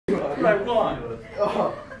what I want.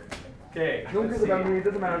 Oh. Okay. Don't care about me. It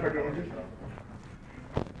doesn't matter if I get injured.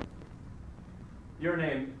 Your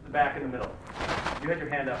name, the back in the middle. You had your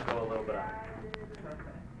hand up, go a little bit up.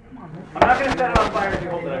 I'm not going to set it on fire if you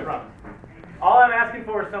hold it, I promise. All I'm asking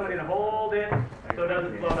for is somebody to hold it so it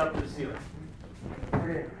doesn't float up to the ceiling.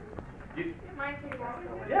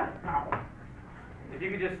 Yeah. If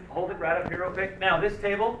you could just hold it right up here real quick. Now, this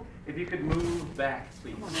table, if you could move back,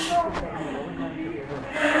 please.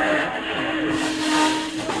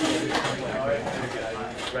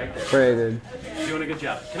 Right there. Very good. Doing a good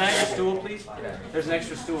job. Can I have your stool, please? There's an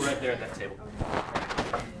extra stool right there at that table.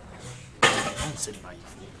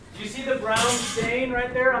 Do you see the brown stain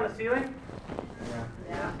right there on the ceiling?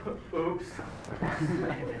 Yeah. Oops.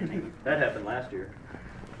 That happened last year.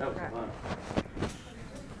 That was fun.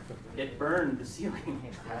 It burned the ceiling.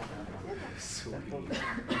 Sweet.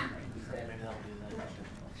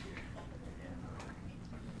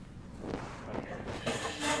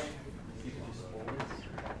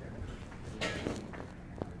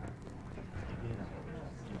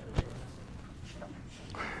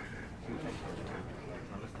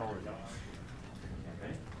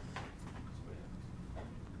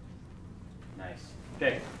 Nice.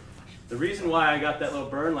 Okay. The reason why I got that little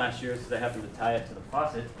burn last year is because I happened to tie it to the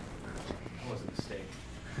faucet. That was a mistake.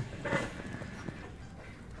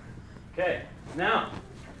 Okay. Now,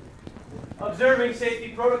 observing safety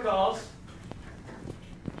protocols.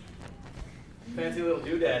 Fancy little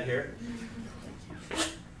doodad here.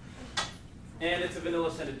 And it's a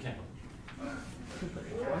vanilla scented candle.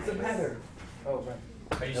 What's the matter? Oh, right.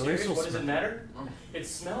 Are you serious? What does it matter? It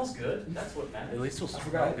smells good. That's what matters. At least we'll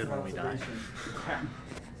smell good when we die.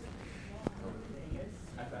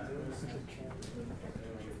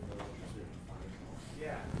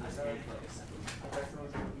 Yeah.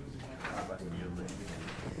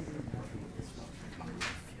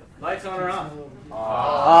 Lights on or off?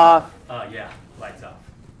 Off. Yeah, lights off.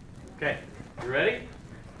 Okay, you ready?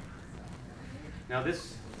 Now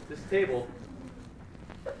this table,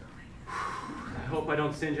 I hope I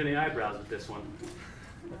don't singe any eyebrows with this one.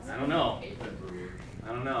 I don't know. I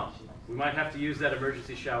don't know. We might have to use that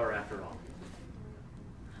emergency shower after all.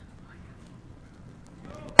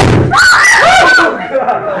 Oh,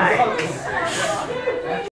 God.